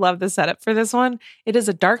love the setup for this one. It is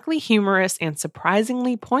a darkly humorous and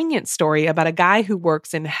surprisingly poignant story about a guy who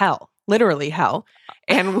works in hell, literally hell,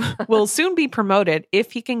 and will soon be promoted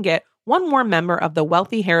if he can get one more member of the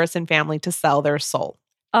wealthy Harrison family to sell their soul.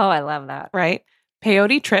 Oh, I love that. Right?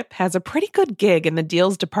 Peyote Trip has a pretty good gig in the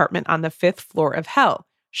deals department on the 5th floor of hell.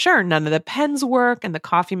 Sure, none of the pens work, and the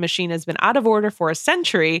coffee machine has been out of order for a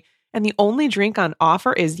century, and the only drink on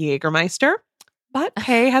offer is Jägermeister. But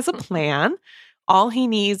Pei has a plan. All he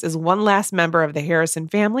needs is one last member of the Harrison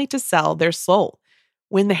family to sell their soul.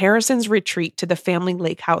 When the Harrisons retreat to the family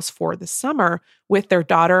lake house for the summer, with their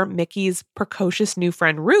daughter Mickey's precocious new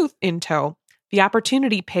friend Ruth in tow, the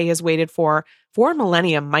opportunity Pei has waited for a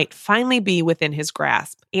millennium might finally be within his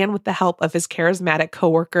grasp. And with the help of his charismatic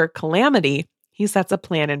coworker Calamity, he sets a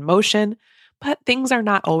plan in motion. But things are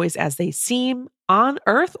not always as they seem on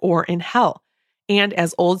Earth or in hell. And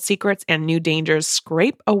as old secrets and new dangers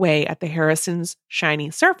scrape away at the Harrisons'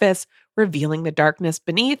 shiny surface, revealing the darkness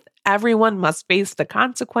beneath, everyone must face the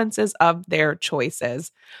consequences of their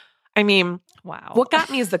choices. I mean, wow. What got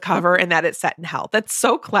me is the cover and that it's set in hell. That's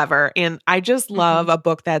so clever. And I just love a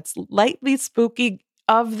book that's lightly spooky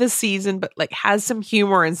of the season, but like has some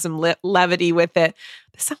humor and some levity with it.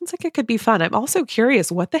 This sounds like it could be fun. I'm also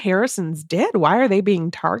curious what the Harrisons did. Why are they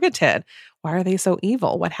being targeted? Why are they so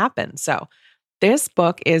evil? What happened? So this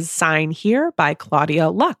book is Sign Here by Claudia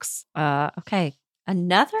Lux. Okay.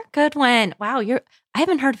 Another good one. Wow, I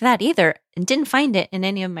haven't heard of that either and didn't find it in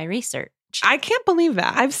any of my research. I can't believe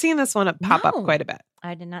that. I've seen this one pop up quite a bit.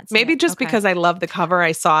 I did not see Maybe it. just because I love the cover,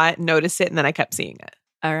 I saw it, noticed it, and then I kept seeing it.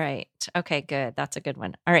 All right. Okay, good. That's a good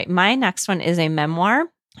one. All right. My next one is a memoir,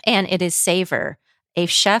 and it is Savor, A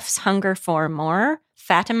Chef's Hunger for More.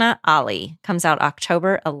 Fatima Ali comes out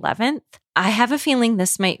October 11th. I have a feeling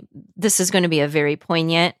this is going to be a very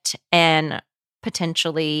poignant and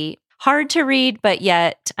potentially hard to read, but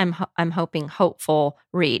yet I'm hoping hopeful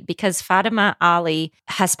read, because Fatima Ali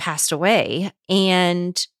has passed away,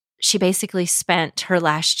 and she basically spent her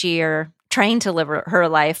last year trying to live her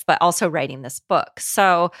life, but also writing this book.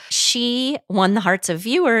 So she won the hearts of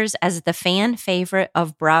viewers as the fan favorite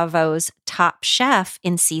of Bravo's Top Chef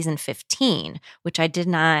in season 15, which I did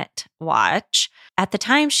not watch. At the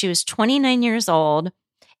time, she was 29 years old,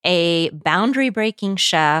 a boundary-breaking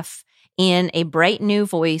chef, and a bright new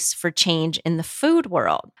voice for change in the food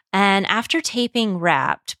world. And after taping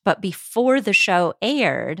Wrapped, but before the show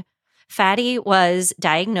aired, Fatty was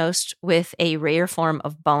diagnosed with a rare form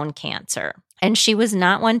of bone cancer. And she was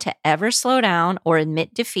not one to ever slow down or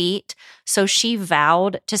admit defeat, so she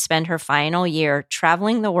vowed to spend her final year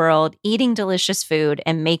traveling the world, eating delicious food,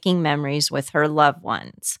 and making memories with her loved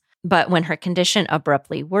ones. But when her condition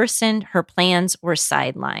abruptly worsened, her plans were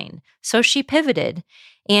sidelined. So she pivoted,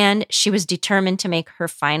 and she was determined to make her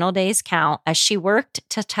final days count as she worked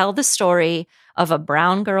to tell the story of a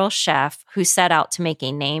brown girl chef who set out to make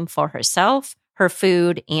a name for herself, her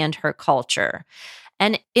food, and her culture.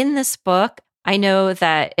 And in this book, I know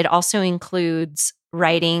that it also includes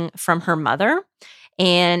writing from her mother,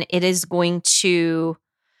 and it is going to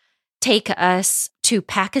take us to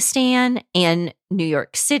Pakistan and New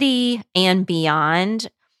York City and beyond.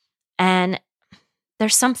 And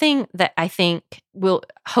there's something that I think will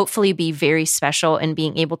hopefully be very special in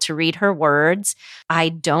being able to read her words. I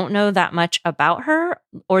don't know that much about her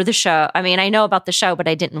or the show. I mean, I know about the show, but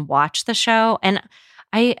I didn't watch the show. And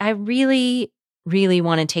I really, really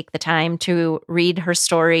want to take the time to read her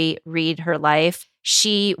story, read her life.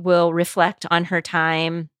 She will reflect on her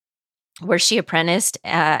time where she apprenticed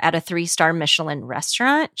at a 3-star Michelin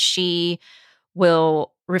restaurant. She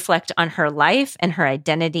will reflect on her life and her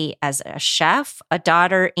identity as a chef, a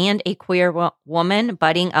daughter, and a queer woman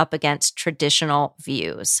butting up against traditional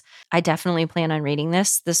views. I definitely plan on reading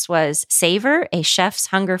this. This was Savor, A Chef's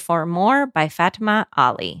Hunger for More by Fatima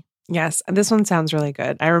Ali. Yes, this one sounds really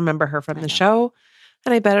good. I remember her from the show,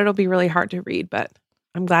 and I bet it'll be really hard to read, but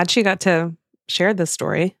I'm glad she got to share this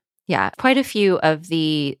story. Yeah, quite a few of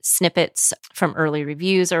the snippets from early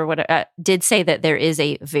reviews or what did say that there is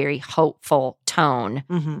a very hopeful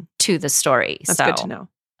tone to the story. That's good to know.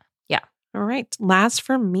 Yeah. All right. Last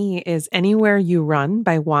for me is Anywhere You Run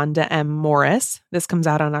by Wanda M. Morris. This comes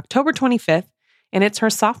out on October 25th, and it's her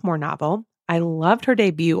sophomore novel. I loved her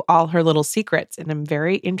debut, All Her Little Secrets, and I'm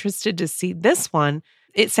very interested to see this one.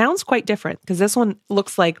 It sounds quite different because this one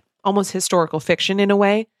looks like almost historical fiction in a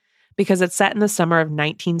way, because it's set in the summer of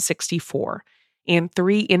 1964, and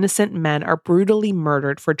 3 innocent men are brutally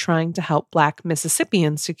murdered for trying to help Black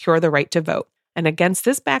Mississippians secure the right to vote. And against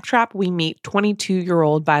this backdrop, we meet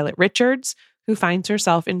 22-year-old Violet Richards, who finds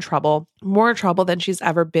herself in trouble, more trouble than she's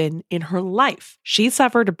ever been in her life. She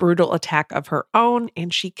suffered a brutal attack of her own,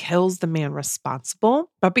 and she kills the man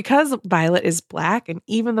responsible. But because Violet is Black, and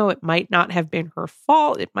even though it might not have been her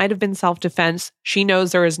fault, it might have been self-defense, she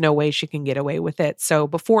knows there is no way she can get away with it. So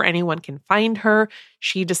before anyone can find her,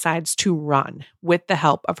 she decides to run with the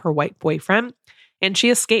help of her white boyfriend. And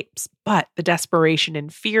she escapes, but the desperation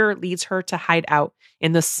and fear leads her to hide out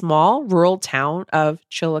in the small rural town of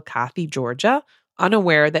Chillicothe, Georgia,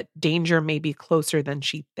 unaware that danger may be closer than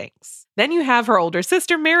she thinks. Then you have her older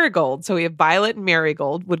sister, Marigold. So we have Violet and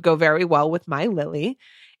Marigold would go very well with My Lily.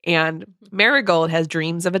 And Marigold has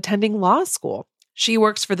dreams of attending law school. She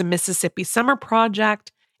works for the Mississippi Summer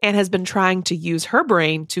Project and has been trying to use her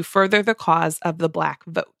brain to further the cause of the Black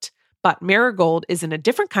vote. But Marigold is in a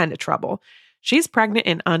different kind of trouble. She's pregnant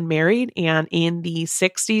and unmarried, and in the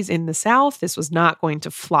 60s in the South, this was not going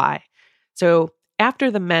to fly. So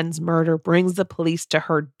after the men's murder brings the police to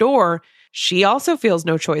her door, she also feels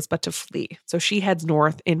no choice but to flee. So she heads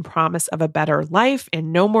north in promise of a better life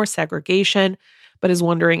and no more segregation, but is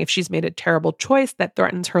wondering if she's made a terrible choice that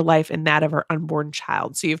threatens her life and that of her unborn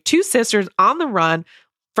child. So you have 2 sisters on the run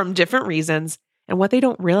from different reasons, and what they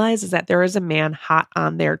don't realize is that there is a man hot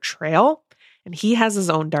on their trail, and he has his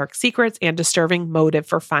own dark secrets and disturbing motive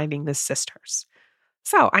for finding the sisters.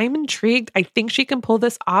 So I'm intrigued. I think she can pull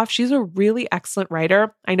this off. She's a really excellent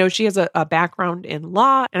writer. I know she has a background in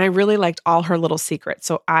law, and I really liked All Her Little Secrets.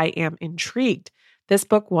 So I am intrigued. This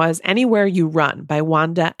book was Anywhere You Run by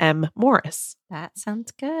Wanda M. Morris. That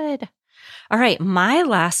sounds good. All right. My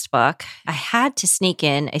last book, I had to sneak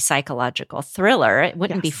in a psychological thriller. It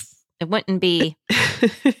wouldn't be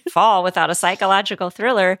fall without a psychological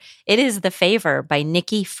thriller. It is The Favor by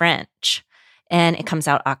Nikki French. And it comes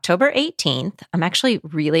out October 18th. I'm actually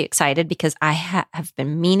really excited because I have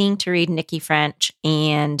been meaning to read Nikki French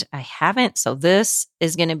and I haven't. So this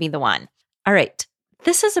is going to be the one. All right.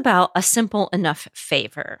 This is about a simple enough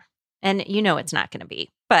favor. And you know it's not going to be.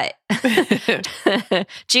 But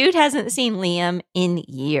Jude hasn't seen Liam in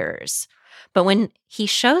years. But when he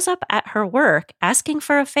shows up at her work asking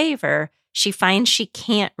for a favor, she finds she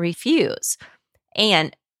can't refuse.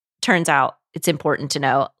 And turns out, it's important to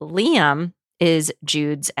know, Liam is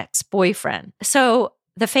Jude's ex-boyfriend. So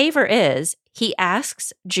the favor is, he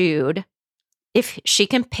asks Jude if she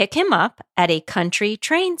can pick him up at a country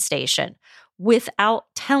train station without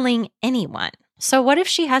telling anyone. So what if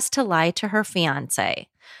she has to lie to her fiancé?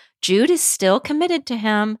 Jude is still committed to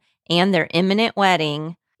him and their imminent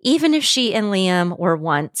wedding, even if she and Liam were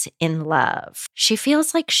once in love. She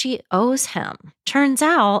feels like she owes him. Turns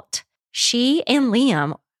out, she and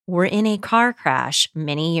Liam were in a car crash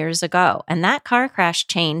many years ago, and that car crash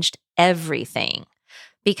changed everything.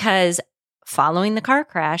 Because following the car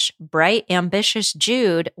crash, bright, ambitious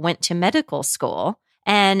Jude went to medical school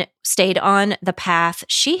and stayed on the path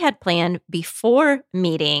she had planned before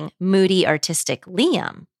meeting moody, artistic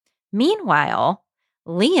Liam. Meanwhile,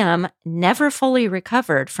 Liam never fully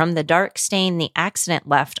recovered from the dark stain the accident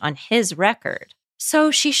left on his record. So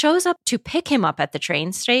she shows up to pick him up at the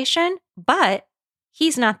train station, but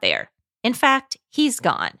he's not there. In fact, he's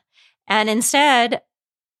gone. And instead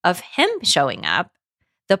of him showing up,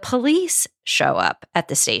 the police show up at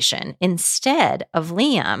the station instead of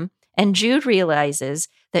Liam, and Jude realizes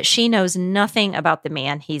that she knows nothing about the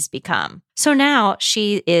man he's become. So now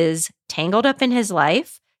she is tangled up in his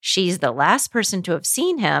life. She's the last person to have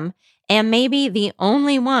seen him, and maybe the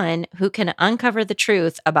only one who can uncover the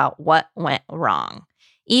truth about what went wrong,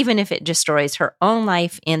 even if it destroys her own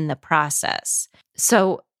life in the process.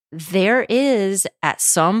 So there is, at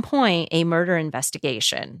some point, a murder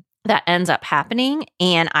investigation that ends up happening,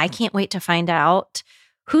 and I can't wait to find out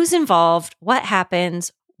who's involved, what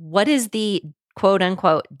happens, what is the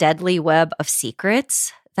quote-unquote deadly web of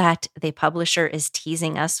secrets that the publisher is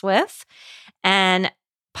teasing us with. And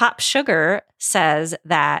Pop Sugar says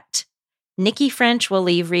that Nikki French will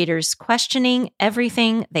leave readers questioning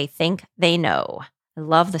everything they think they know. I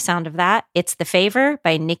love the sound of that. It's The Favor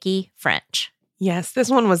by Nikki French. Yes, this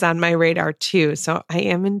one was on my radar too. So I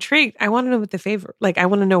am intrigued. I want to know what The Favor, like, I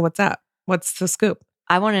want to know what's up. What's the scoop?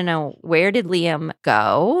 I want to know, where did Liam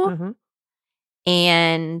go? Mhm.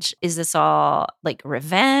 And is this all like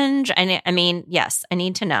revenge? I mean, yes, I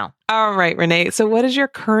need to know. All right, Renee. So what is your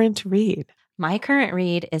current read? My current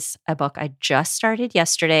read is a book I just started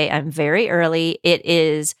yesterday. I'm very early. It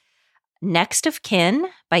is Next of Kin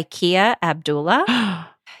by Kia Abdullah.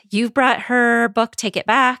 You've brought her book, Take It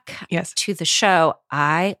Back, Yes. to the show.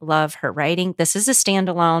 I love her writing. This is a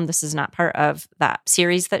standalone. This is not part of that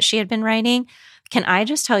series that she had been writing. Can I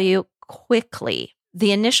just tell you quickly,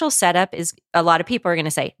 the initial setup is, a lot of people are going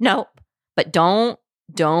to say, nope, but don't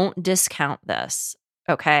discount this,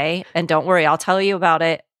 okay? And don't worry, I'll tell you about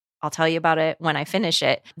it. I'll tell you about it when I finish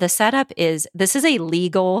it. The setup is, this is a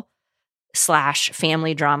legal /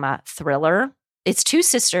 family drama thriller. It's two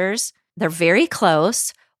sisters. They're very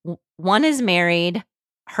close. One is married.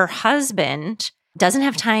 Her husband doesn't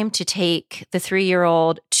have time to take the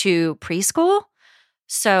 3-year-old to preschool.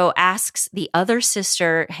 So asks the other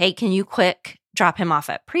sister, hey, can you quick drop him off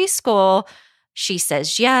at preschool? She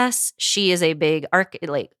says yes. She is a big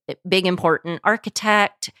important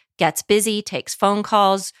architect, gets busy, takes phone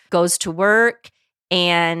calls, goes to work.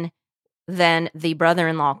 And then the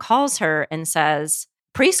brother-in-law calls her and says,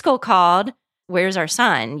 preschool called. Where's our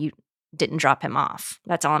son? You didn't drop him off.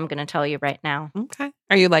 That's all I'm going to tell you right now. Okay.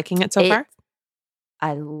 Are you liking it so far?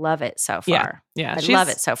 I love it so far. Yeah. I love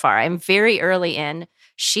it so far. I'm very early in.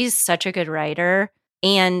 She's such a good writer,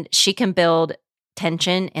 and she can build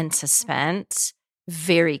tension and suspense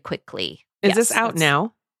very quickly. Is this out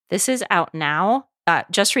now? This is out now.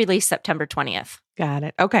 Just released September 20th. Got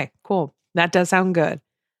it. Okay, cool. That does sound good.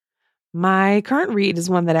 My current read is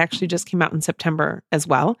one that actually just came out in September as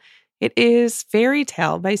well. It is Fairy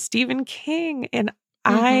Tale by Stephen King. And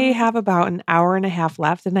I have about an hour and a half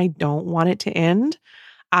left, and I don't want it to end.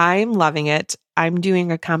 I'm loving it. I'm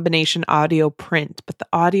doing a combination audio print, but the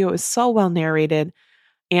audio is so well narrated.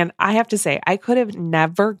 And I have to say, I could have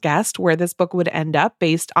never guessed where this book would end up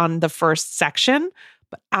based on the first section.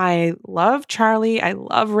 But I love Charlie. I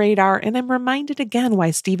love Radar. And I'm reminded again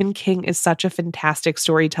why Stephen King is such a fantastic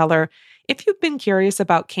storyteller. If you've been curious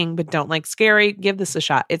about King but don't like scary, give this a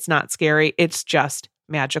shot. It's not scary. It's just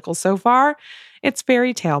magical so far. It's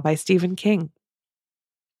Fairy Tale by Stephen King.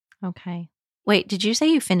 Okay. Wait, did you say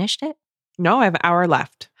you finished it? No, I have an hour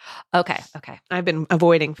left. Okay. I've been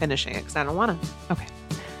avoiding finishing it because I don't want to. Okay.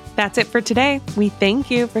 That's it for today. We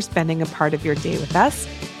thank you for spending a part of your day with us.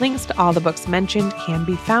 Links to all the books mentioned can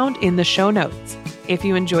be found in the show notes. If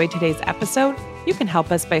you enjoyed today's episode, you can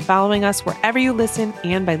help us by following us wherever you listen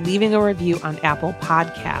and by leaving a review on Apple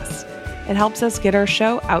Podcasts. It helps us get our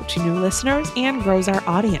show out to new listeners and grows our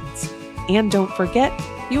audience. And don't forget,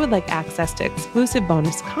 if you would like access to exclusive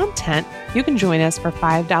bonus content, you can join us for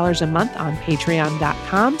 $5 a month on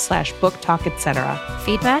patreon.com/booktalk etc.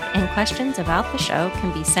 Feedback and questions about the show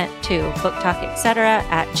can be sent to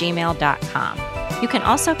booktalketc@gmail.com. You can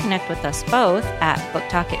also connect with us both at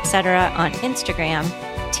booktalketc on Instagram,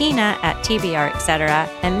 Tina at TBR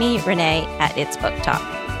and me, Renee, at It's Book Talk.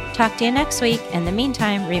 Talk to you next week. In the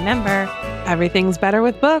meantime, remember, everything's better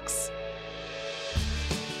with books.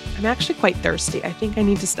 I'm actually quite thirsty. I think I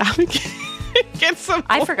need to stop and get some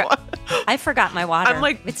water. I forgot my water. I'm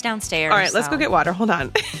like, it's downstairs. All right, let's go get water. Hold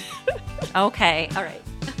on. Okay. All right.